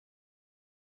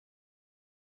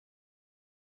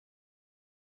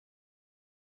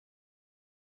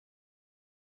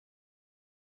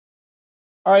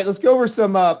All right, let's go over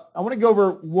some, I want to go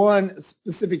over one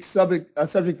specific subject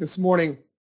this morning.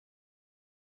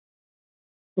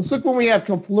 Let's look when we have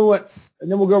Confluence, and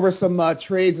then we'll go over some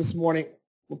trades this morning.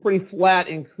 We're pretty flat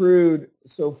in Crude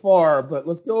so far, but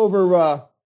let's go over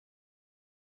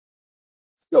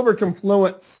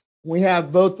Confluence. We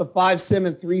have both the 5-sim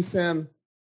and 3-sim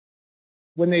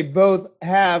when they both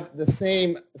have the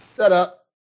same setup.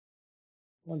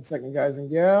 1 second, guys and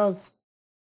gals.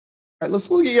 All right, let's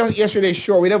look at yesterday's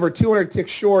short. We had over 200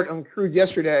 ticks short on Crude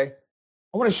yesterday.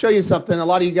 I want to show you something. A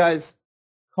lot of you guys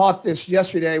caught this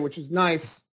yesterday, which is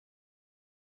nice.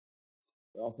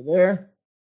 Off of there.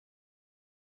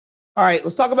 All right,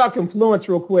 let's talk about Confluence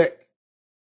real quick.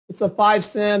 It's a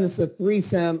 5-sim. It's a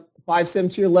 3-sim. 5-sim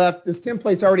to your left. This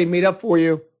template's already made up for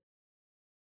you.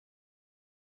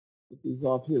 Get these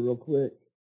off here real quick.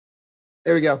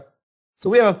 There we go. So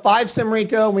we have a 5-sim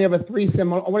Rico and we have a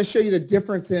 3-sim. I want to show you the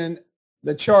difference in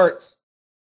the charts.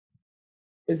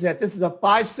 Is that this is a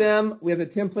 5-sim. We have the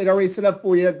template already set up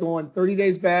for you going 30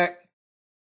 days back.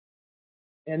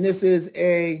 And this is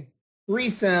a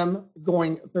 3-sim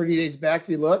going 30 days back if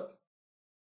you look.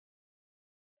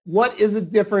 What is the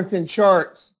difference in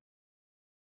charts?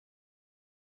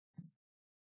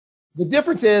 The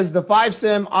difference is the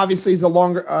 5-sim obviously is a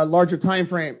larger time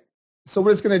frame. So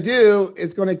what it's going to do,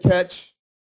 it's going to catch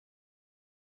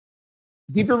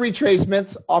deeper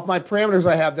retracements off my parameters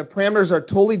I have. The parameters are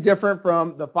totally different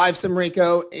from the 5-sim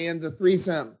Rico and the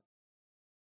 3-sim.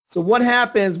 So what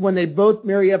happens when they both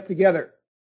marry up together?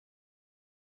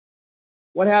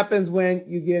 What happens when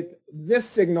you get this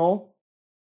signal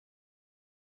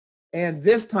and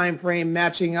this time frame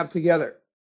matching up together?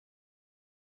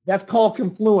 That's called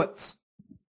confluence.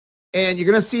 And you're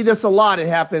going to see this a lot. It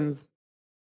happens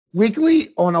weekly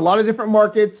on a lot of different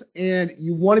markets, and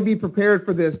you want to be prepared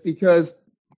for this because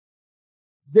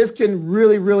this can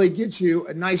really, really get you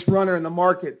a nice runner in the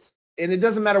markets. And it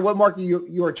doesn't matter what market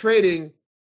you are trading.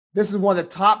 This is one of the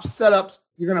top setups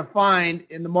you're going to find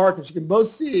in the markets. You can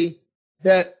both see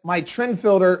that my trend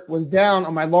filter was down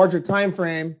on my larger time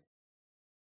frame.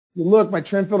 You look, my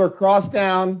trend filter crossed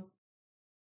down.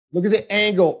 Look at the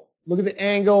angle. Look at the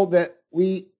angle that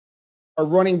we are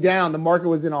running down. The market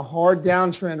was in a hard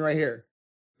downtrend right here.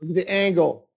 Look at the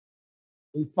angle.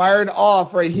 We fired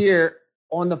off right here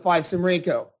on the 5-sim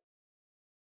Rico.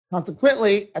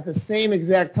 Consequently, at the same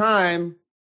exact time,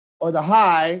 or the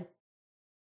high,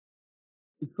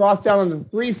 we crossed down on the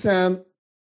 3-sim.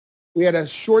 We had a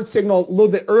short signal a little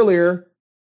bit earlier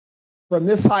from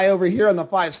this high over here on the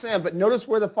 5-sim, but notice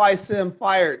where the 5-sim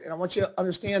fired, and I want you to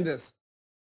understand this.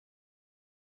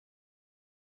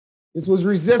 This was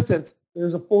resistance.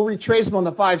 There's a full retracement on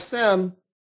the 5-sim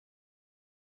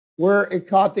where it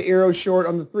caught the arrow short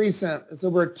on the 3-sim. It's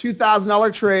over a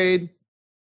 $2,000 trade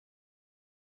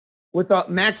with a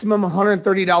maximum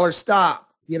 $130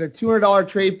 stop. You had a $200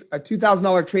 trade, a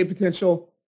 $2,000 trade potential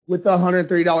with a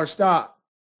 $130 stop.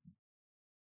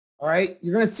 All right,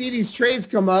 you're going to see these trades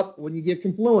come up when you get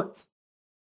confluence.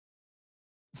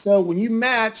 So when you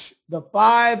match the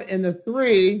 5 and the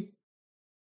 3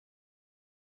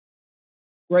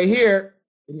 right here,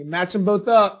 when you match them both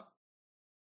up,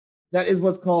 that is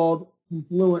what's called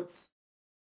confluence.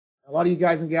 A lot of you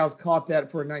guys and gals caught that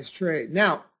for a nice trade.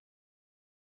 Now,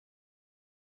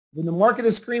 when the market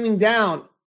is screaming down,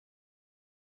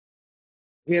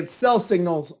 we had sell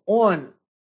signals on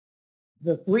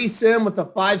the 3-sim with the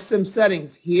 5-sim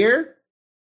settings here,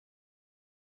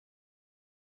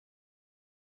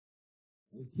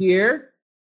 here,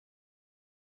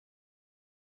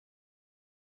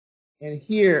 and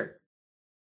here.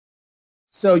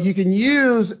 So you can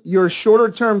use your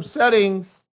shorter term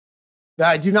settings that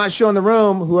I do not show in the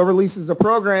room. Whoever leases a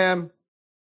program,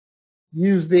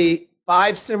 use the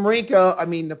 5-sim Rico,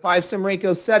 the 5-sim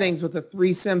Rico settings with the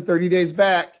 3-sim 30 days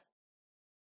back.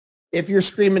 If you're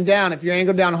screaming down, if you're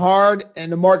angled down hard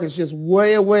and the market's just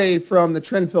way away from the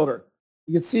trend filter.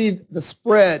 You can see the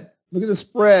spread. Look at the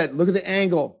spread. Look at the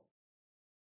angle.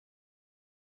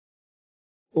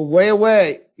 We're way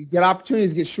away. You get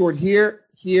opportunities to get short here,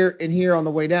 here, and here on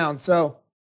the way down. So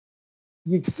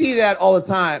you can see that all the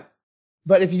time.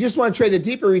 But if you just want to trade the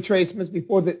deeper retracements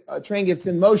before the train gets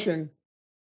in motion,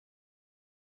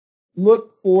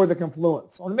 look for the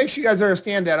confluence. I want to make sure you guys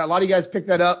understand that. A lot of you guys picked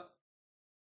that up.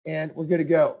 And we're good to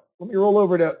go. Let me roll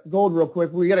over to gold real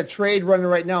quick. We got a trade running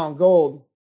right now on gold.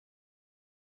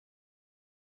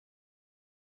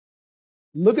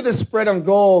 Look at the spread on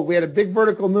gold. We had a big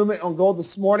vertical movement on gold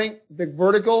this morning. Big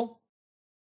vertical,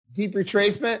 deep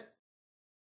retracement.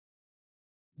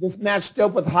 This matched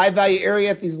up with high value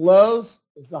area at these lows.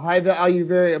 It's a high value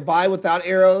area buy without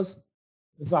arrows.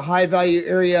 It's a high value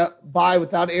area buy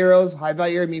without arrows. High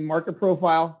value area mean market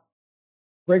profile.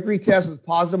 Break retest with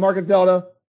positive market delta.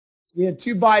 We had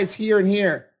two buys here and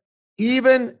here.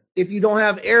 Even if you don't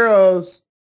have arrows,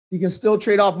 you can still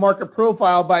trade off market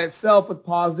profile by itself with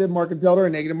positive market delta or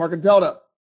negative market delta.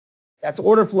 That's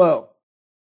order flow.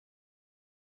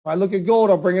 If I look at gold,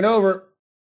 I'll bring it over.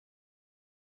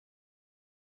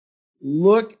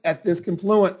 Look at this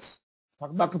confluence. Let's talk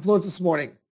about confluence this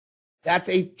morning. That's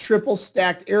a triple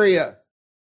stacked area.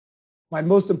 My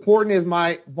most important is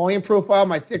my volume profile,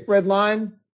 my thick red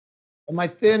line, and my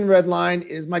thin red line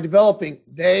is my developing.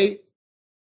 They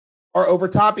are over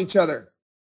top each other.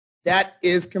 That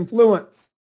is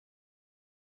confluence.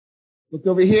 Look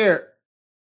over here.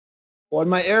 On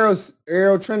my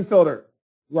arrow trend filter,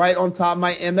 right on top of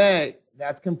my MA.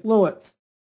 That's confluence.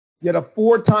 You get a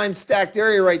 4 times stacked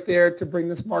area right there to bring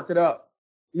this market up.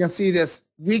 You're going to see this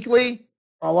weekly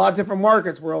on a lot of different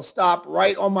markets where it'll stop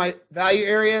right on my value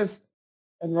areas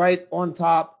and right on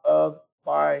top of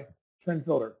my trend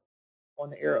filter on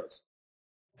the arrows.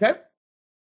 Okay?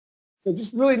 So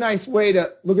just really nice way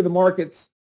to look at the markets.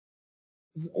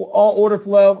 This is all order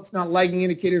flow. It's not lagging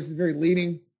indicators. It's very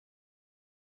leading.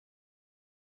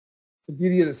 It's the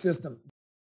beauty of the system.